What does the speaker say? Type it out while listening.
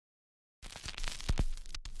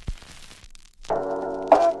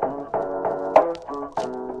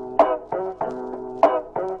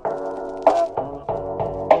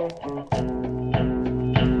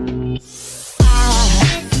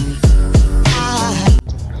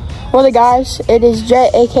Well, guys, it is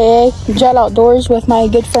Jet, aka Jet Outdoors, with my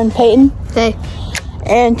good friend Peyton. Hey.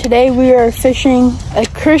 And today we are fishing a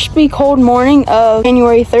crispy cold morning of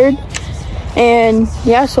January 3rd. And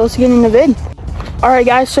yeah, so let's get in the vid. Alright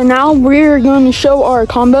guys, so now we're going to show our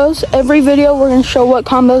combos. Every video we're going to show what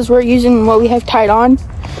combos we're using and what we have tied on.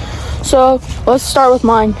 So let's start with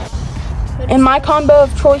mine. And my combo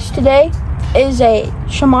of choice today is a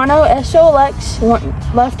Shimano SOLX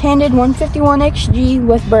left-handed 151XG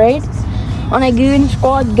with braid on a Guggen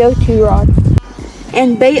Squad go-to rod.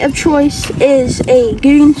 And bait of choice is a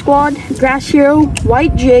Guggen Squad Grass Hero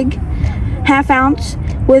white jig, 1/2 ounce,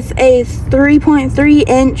 with a 3.3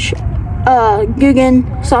 inch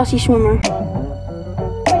Guggen saucy swimmer.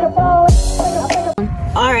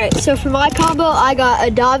 Alright, so for my combo, I got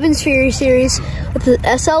a Dobbins Fury Series with the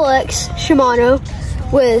SLX Shimano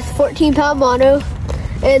with 14-pound mono,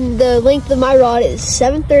 and the length of my rod is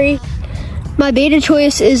 7.3. My bait of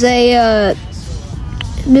choice is a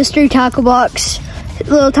mystery tackle box,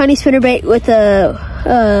 little tiny spinnerbait with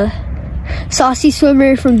a saucy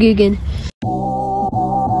swimmer from Guggen.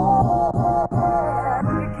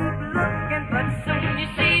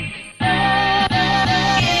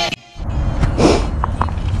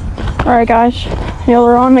 Alright guys, yeah,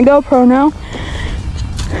 they're on the GoPro now.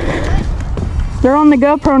 They're on the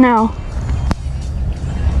GoPro now.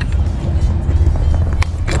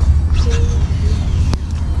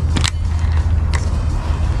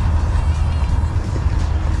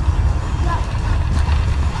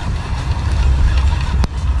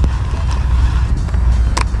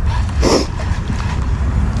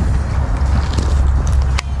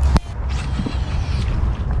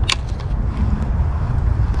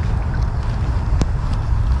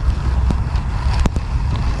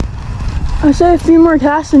 I say a few more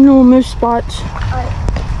casts and then we'll move spots. Alright.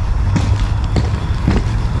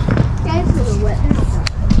 Guys, a little wet. They're not that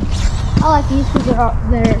wet. I like these because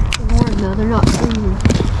they're warm though. They're not freezing.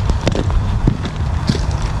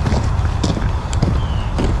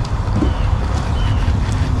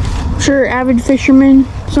 I'm sure avid fishermen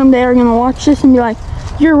someday are gonna watch this and be like,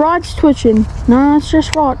 your rod's twitching. No, it's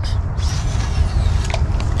just rocks.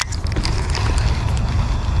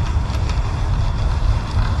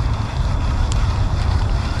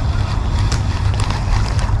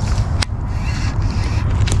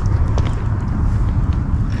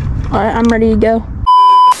 Alright, I'm ready to go.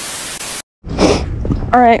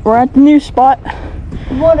 Alright, we're at the new spot.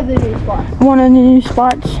 One of the new spots. One of the new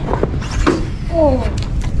spots. Oh.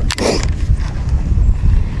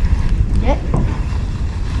 Yep.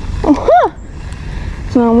 Oh, huh.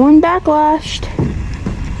 So one backlashed.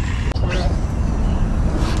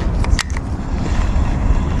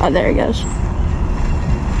 Oh, there he goes.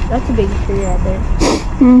 That's a big tree right there.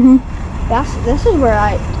 Mm-hmm. This is where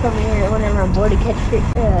I come here whenever I'm bored to catch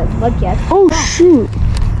mudcats. Oh, shoot.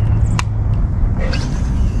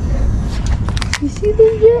 You see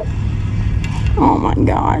this yet? Oh my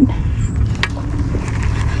god.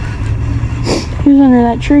 Who's under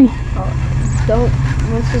that tree? Oh, don't,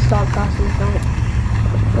 once this dog crosses,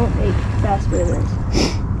 don't make fast movements.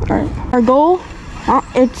 Alright. Our goal,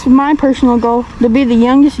 it's my personal goal, to be the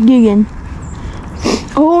youngest Guggen.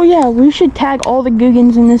 Oh yeah, we should tag all the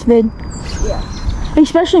Guggens in this vid. Yeah.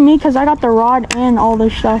 Especially me, because I got the rod and all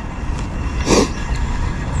this stuff.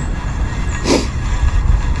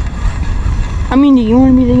 I mean, do you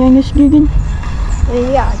want to be the youngest Guggen? I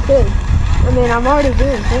mean, yeah, I could. I mean, I'm already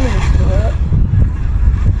doing tournaments for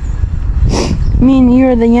it. Me and you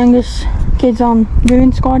are the youngest kids on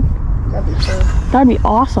Guggen Squad? That'd be cool. That'd be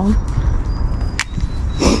awesome.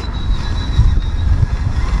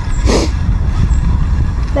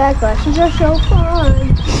 Backlashes are so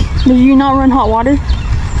fun. Did you not run hot water? No.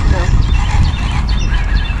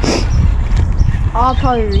 I'll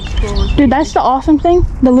probably reach school. Dude, that's the awesome thing.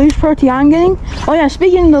 The Luge Pro TI I'm getting. Oh yeah,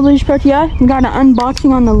 speaking of the Luge Pro TI, we got an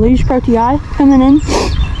unboxing on the Luge Pro TI coming in.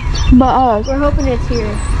 But we're hoping it's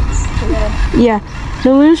here today. Yeah,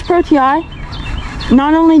 the Luge Pro TI,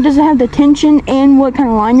 not only does it have the tension and what kind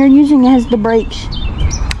of line you're using, it has the brakes.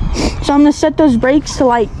 So I'm gonna set those brakes to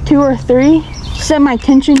like 2 or 3. Set my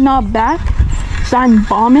tension knob back so I can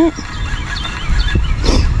bomb it.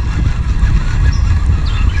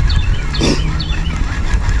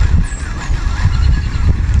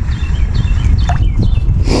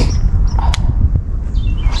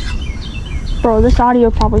 Bro, this audio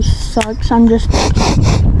probably sucks. I'm just...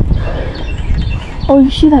 Oh, you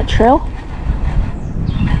see that trail?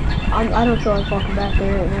 I don't feel like walking back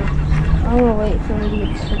there right now. I'm gonna wait for me to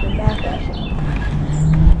get to the back.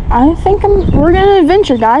 I think we're gonna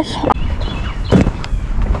adventure, guys.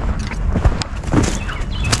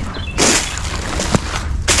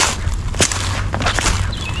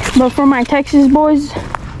 But for my Texas boys,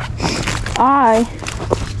 I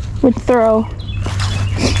would throw,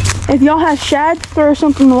 if y'all have shad, throw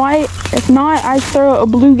something white. If not, I'd throw a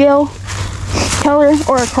bluegill color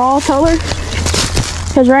or a crawl color.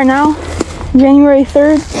 Because right now, January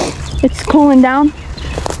 3rd, it's cooling down.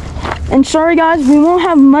 And sorry guys, we won't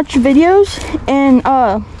have much videos in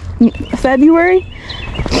February.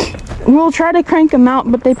 We'll try to crank them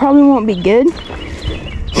out, but they probably won't be good.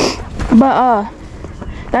 But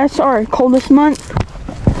that's our coldest month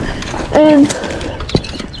in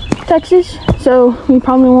Texas, so we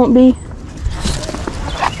probably won't be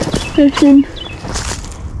fishing.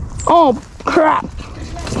 Oh crap!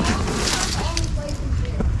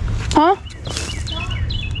 Huh?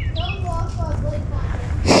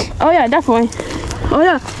 Oh yeah, definitely. Oh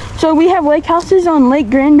yeah. So we have lake houses on Lake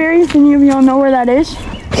Granbury, if any of y'all know where that is.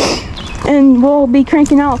 And we'll be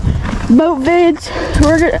cranking out boat vids.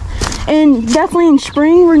 And definitely in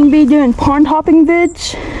spring, we're gonna be doing pond hopping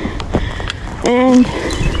vids. And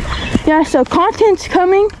yeah, so content's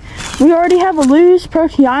coming. We already have a Lose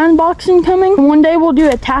Protein unboxing coming. One day we'll do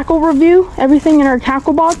a tackle review, everything in our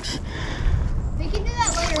tackle box. We can do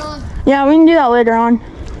that later on. Yeah, we can do that later on.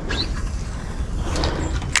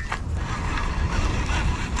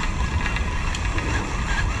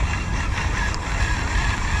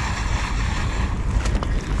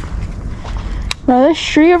 Now this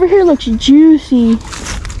tree over here looks juicy.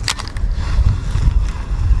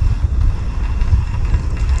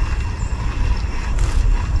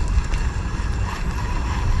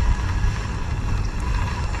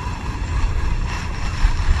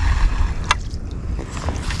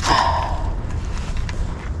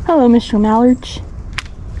 Hello, Mr. Mallards.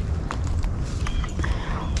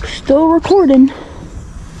 We're still recording.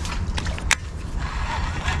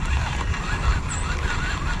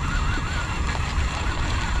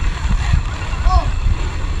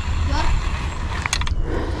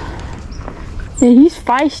 Yeah, he's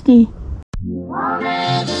feisty. I'll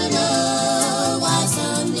never know why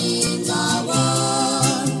some needs are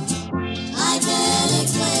warm. I can't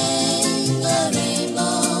explain the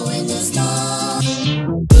rainbow in the storm.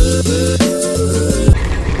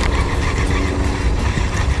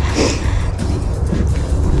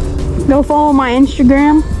 Go follow my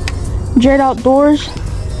Instagram, Jade Outdoors.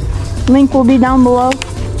 Link will be down below.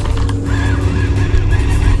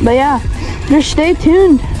 But yeah, just stay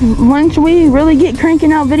tuned. Once we really get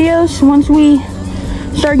cranking out videos, once we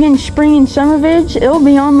start getting spring and summer vids, it'll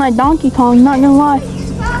be on like Donkey Kong, not gonna lie.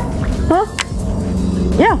 Huh?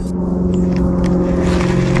 Yeah.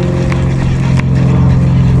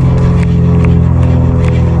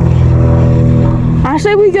 I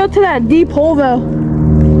say we go to that deep hole though.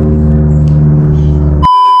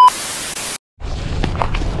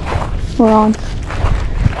 We're on.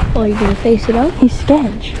 Oh, you're gonna face it up? He's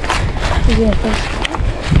sketch. You're gonna face it up?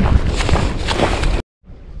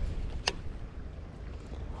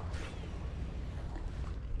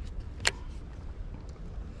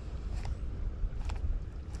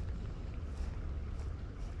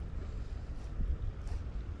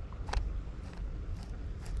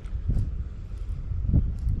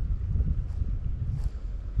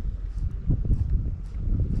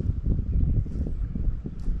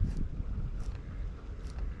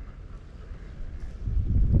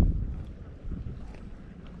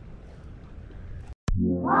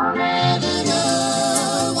 I'll never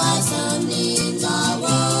know why some needs are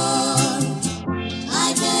warm.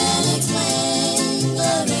 I can't explain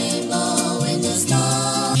the rainbow in the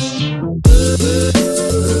storm.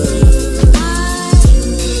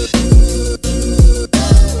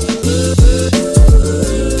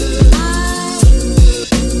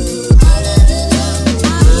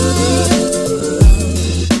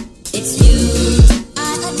 It's you I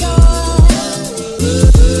adore.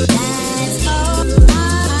 That's all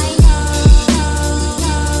I know.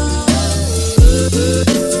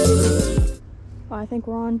 Oh, I think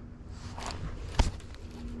we're on.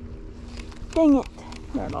 Dang it.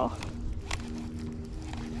 Not all.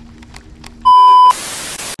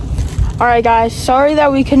 Alright guys, sorry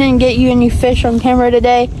that we couldn't get you any fish on camera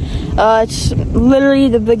today. It's literally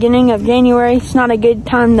the beginning of January. It's not a good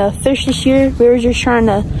time to fish this year. We were just trying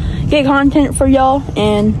to get content for y'all.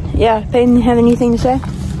 And yeah, Peyton, have anything to say?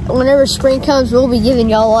 Whenever spring comes, we'll be giving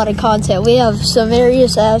y'all a lot of content. We have some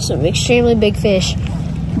areas that have some extremely big fish.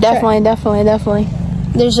 Definitely.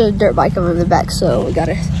 There's a dirt bike over the back, so we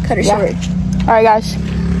gotta cut it short. Alright guys,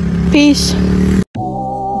 peace.